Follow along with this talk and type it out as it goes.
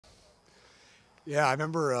Yeah, I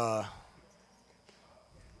remember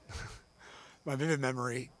my vivid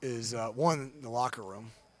memory is one, the locker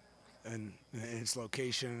room and its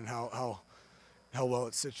location and how well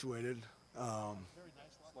it's situated. Um,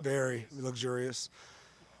 Very luxurious.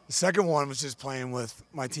 The second one was just playing with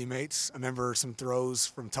my teammates. I remember some throws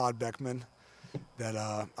from Todd Beckman that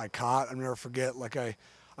I caught. I'll never forget. I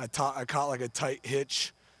caught like a tight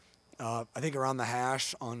hitch, I think around the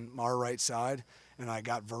hash on our right side, and I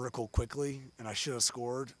got vertical quickly, and I should have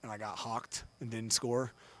scored, and I got hawked and didn't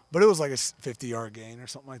score. But it was like a 50-yard gain or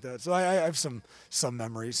something like that. So I have some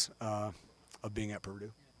memories of being at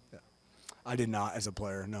Purdue. Yeah. I did not as a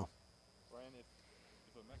player, no. Brian, if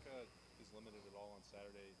Emeka is limited at all on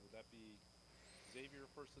Saturday, would that be Xavier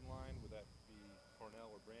first in line? Would that be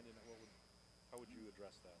Cornell or Brandon? How would you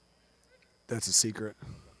address that? That's a secret.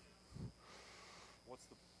 What's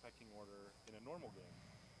the pecking order in a normal game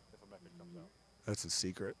if Emeka comes out? That's a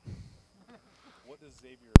secret. What does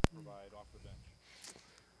Xavier provide off the bench?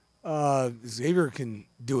 Xavier can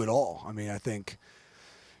do it all. I mean, I think,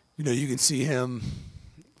 you can see him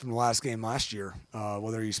from the last game last year,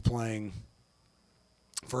 whether he's playing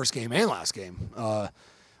first game and last game,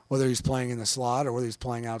 whether he's playing in the slot or whether he's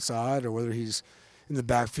playing outside or whether he's in the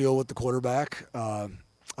backfield with the quarterback.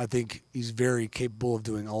 I think he's very capable of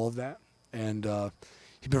doing all of that, and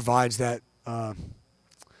he provides that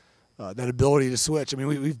that ability to switch. I mean,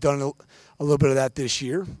 we've done a little bit of that this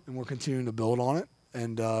year, and we're continuing to build on it.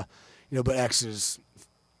 And but X is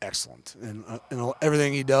excellent, and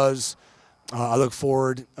everything he does, I look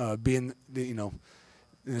forward being in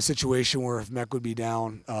a situation where if Meck would be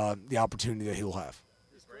down, the opportunity that he will have.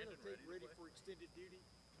 Is Cornell Tate ready for extended duty?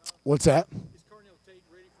 What's that? Is Cornell Tate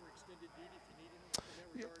ready for extended duty if you need him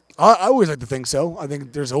in that regard? I always like to think so. I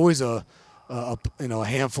think there's always a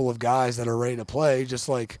handful of guys that are ready to play, just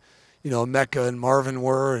like Mecca and Marvin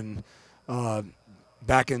were, and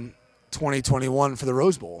back in 2021 for the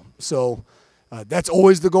Rose Bowl. So that's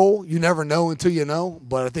always the goal. You never know until you know,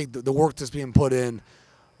 but I think the work that's being put in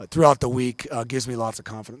throughout the week gives me lots of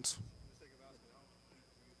confidence.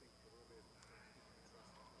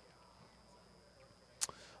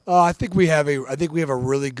 I think we have a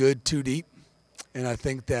really good two deep, and I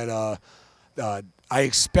think that I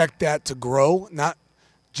expect that to grow, not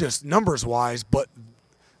just numbers wise, but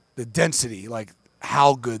the density, like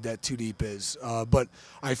how good that two deep is. But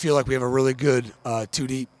I feel like we have a really good two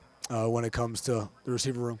deep when it comes to the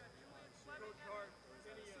receiver room.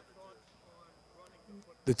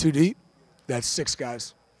 The two deep, that's 6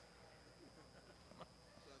 guys.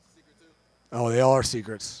 Oh, they all are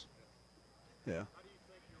secrets. Yeah.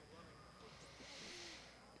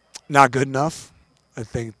 Not good enough. I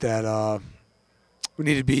think that we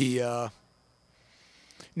need to be. I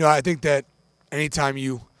think that anytime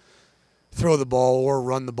you throw the ball or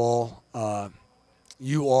run the ball,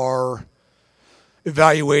 you are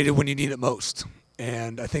evaluated when you need it most,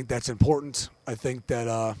 and I think that's important. I think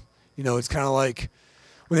that it's kind of like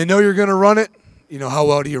when they know you're going to run it, how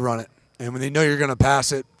well do you run it, and when they know you're going to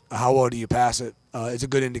pass it, how well do you pass it? It's a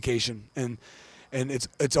good indication, and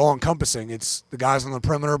it's all encompassing. It's the guys on the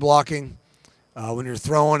perimeter blocking. When you're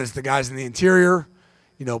throwing, it's the guys in the interior,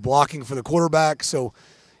 blocking for the quarterback. So,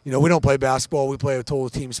 we don't play basketball. We play a total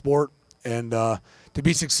team sport. And to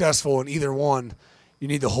be successful in either one, you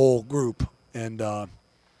need the whole group. And, but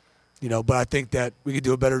I think that we could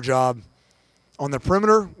do a better job on the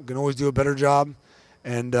perimeter. We can always do a better job.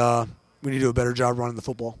 And we need to do a better job running the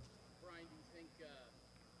football. Brian, do you think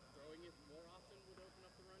throwing it more often would open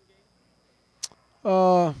up the run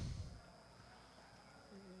game?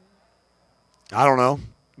 I don't know.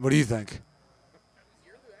 What do you think?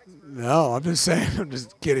 No, I'm just saying. I'm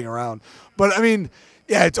just kidding around. But, I mean,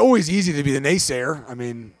 yeah, it's always easy to be the naysayer. I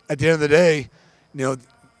mean, at the end of the day, you're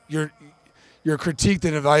critiqued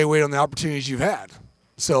and evaluated on the opportunities you've had.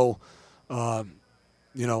 So, to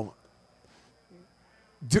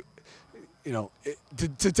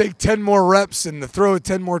take 10 more reps and to throw it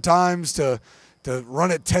 10 more times, to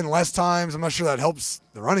run it 10 less times, I'm not sure that helps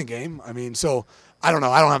the running game. I mean, so I don't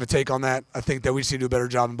know. I don't have a take on that. I think that we just need to do a better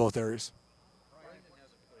job in both areas. Brandon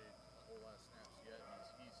hasn't played a whole lot of snaps yet. Is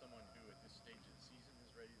he someone who at this stage of the season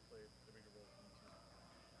is ready to play the bigger role in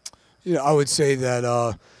the team? I would say that,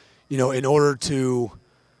 in order to,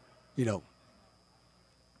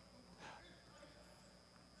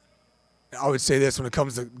 I would say this when it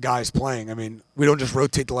comes to guys playing. I mean, we don't just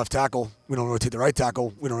rotate the left tackle. We don't rotate the right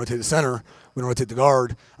tackle. We don't rotate the center. We don't rotate the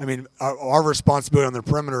guard. I mean, our responsibility on the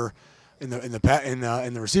perimeter in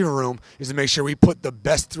the receiver room is to make sure we put the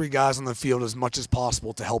best 3 guys on the field as much as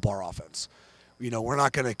possible to help our offense. We're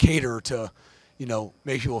not going to cater to,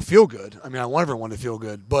 make people feel good. I mean, I want everyone to feel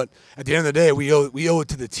good. But at the end of the day, we owe it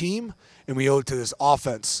to the team and we owe it to this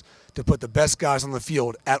offense to put the best guys on the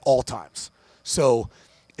field at all times. So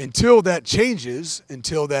until that changes,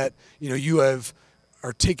 until that, you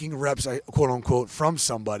are taking reps, quote unquote, from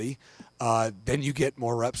somebody, then you get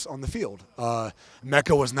more reps on the field.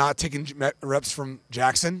 Emeka was not taking reps from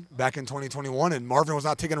Jackson back in 2021, and Marvin was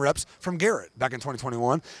not taking reps from Garrett back in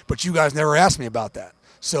 2021, but you guys never asked me about that.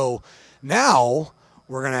 So now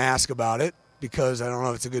we're going to ask about it because I don't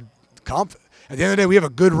know if it's a good comp. At the end of the day, we have a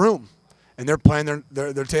good room, and they're playing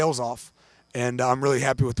their tails off, and I'm really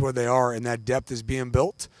happy with where they are, and that depth is being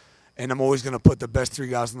built, and I'm always going to put the best 3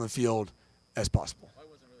 guys on the field as possible. I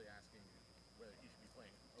wasn't really asking whether he should be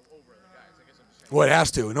playing over other guys. I guess I'm just saying. Well, it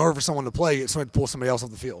has to. In order for someone to play, someone to pull somebody else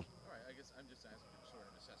off the field. All right, I guess I'm just asking for sort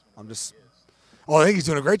of an assessment of what he is. Oh, I think he's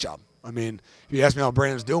doing a great job. I mean, if you ask me how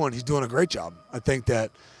Brandon's doing, he's doing a great job. I think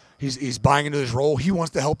that he's buying into his role. He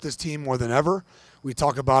wants to help this team more than ever. We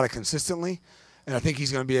talk about it consistently, and I think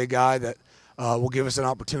he's going to be a guy that will give us an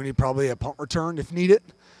opportunity, probably a punt return if needed,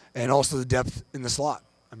 and also the depth in the slot.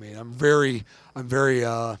 I mean, I'm very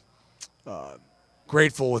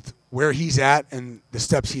grateful with where he's at and the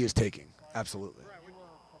steps he is taking. Absolutely. Brian, we were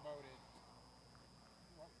promoted.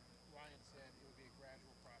 Ryan said it would be a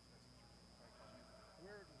gradual process.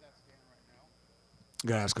 Where does that stand right now?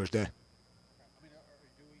 Got to ask Coach Day. I mean,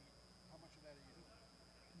 how much of that are you doing?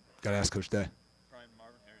 Got to ask Coach Day. Brian,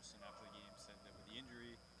 Marvin Harrison after the game said that with the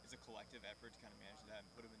injury, it's a collective effort to kind of manage that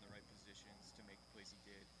and put him in the right positions to make the plays he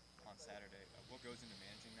did on Saturday. What goes into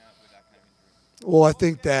managing that with that kind of injury? Well, I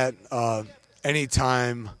think that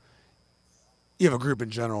anytime you have a group in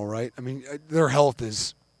general, right? I mean, their health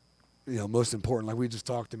is, most important. Like we just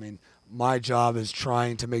talked, I mean, my job is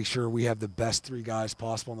trying to make sure we have the best 3 guys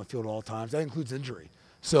possible on the field at all times. That includes injury.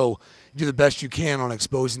 So you do the best you can on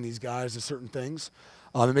exposing these guys to certain things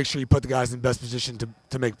and make sure you put the guys in the best position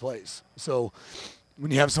to make plays. So when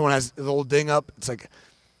you have someone has a little ding up, it's like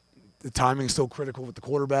the timing is so critical with the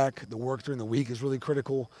quarterback. The work during the week is really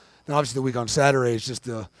critical. And obviously the week on Saturday is just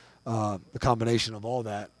the combination of all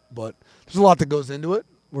that. But there's a lot that goes into it.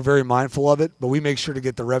 We're very mindful of it, but we make sure to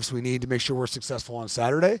get the reps we need to make sure we're successful on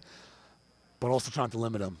Saturday, but also trying to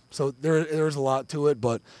limit them. So there's a lot to it,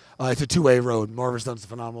 but it's a 2-way road. Marvin's done a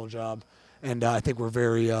phenomenal job, and I think we're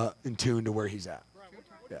very in tune to where he's at. Brian,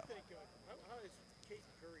 what do you think? How is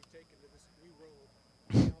Caden Curry taken to this new role?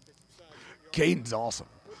 Now that besides Caden's awesome.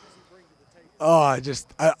 what does he bring to the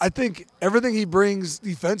table? I think everything he brings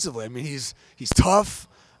defensively. I mean, he's tough.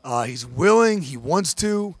 He's willing. He wants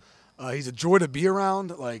to. He's a joy to be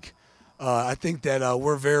around. I think that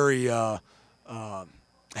we're very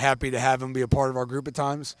happy to have him be a part of our group at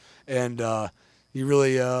times, and he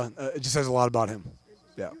really it just says a lot about him.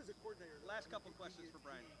 Yeah. You as a coordinator, Last couple questions for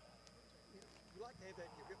Brian. you like to have that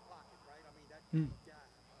in your hip pocket, right? I mean, that guy.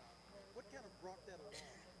 What kind of brought that along,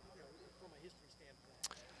 from a history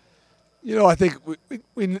standpoint? I think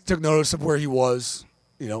we took notice of where he was,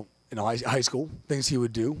 in high school, things he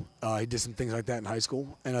would do. He did some things like that in high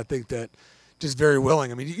school, and I think that just very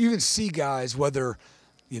willing. I mean, you can see guys, whether,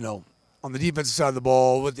 on the defensive side of the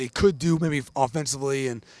ball, what they could do maybe offensively,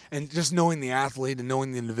 and just knowing the athlete and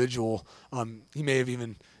knowing the individual. He may have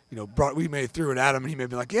even, we may have threw it at him, and he may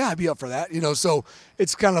be like, yeah, I'd be up for that. So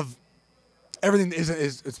it's kind of everything is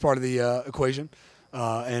it's part of the equation,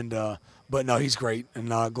 but no, he's great,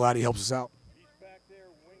 and glad he helps us out. He's back there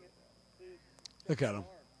winging. Look at him.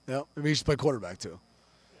 Yeah, maybe he should play quarterback too.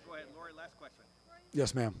 Go ahead, Lori, last question.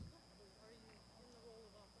 Yes, ma'am.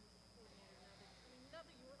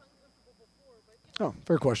 Oh,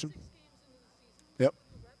 fair question. Yep.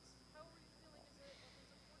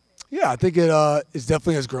 Yeah, I think it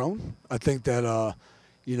definitely has grown. I think that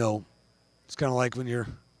it's kind of like when you're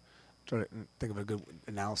trying to think of a good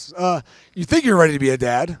analysis. You think you're ready to be a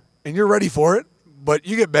dad, and you're ready for it, but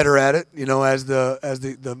you get better at it, as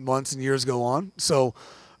the months and years go on. So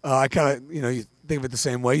I kind of you think of it the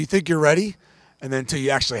same way. You think you're ready, and then until it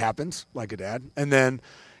actually happens, like a dad, and then.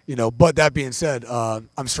 But that being said,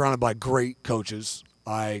 I'm surrounded by great coaches.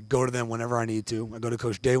 I go to them whenever I need to. I go to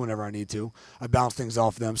Coach Day whenever I need to. I bounce things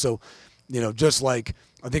off them. So, just like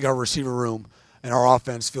I think our receiver room and our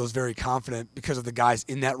offense feels very confident because of the guys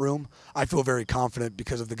in that room, I feel very confident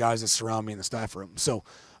because of the guys that surround me in the staff room. So,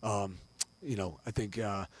 I think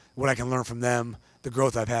what I can learn from them, the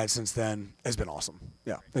growth I've had since then has been awesome.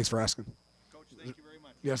 Yeah, thanks for asking. Coach, thank you very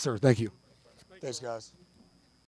much. Yes, sir. Thank you. Thanks, guys.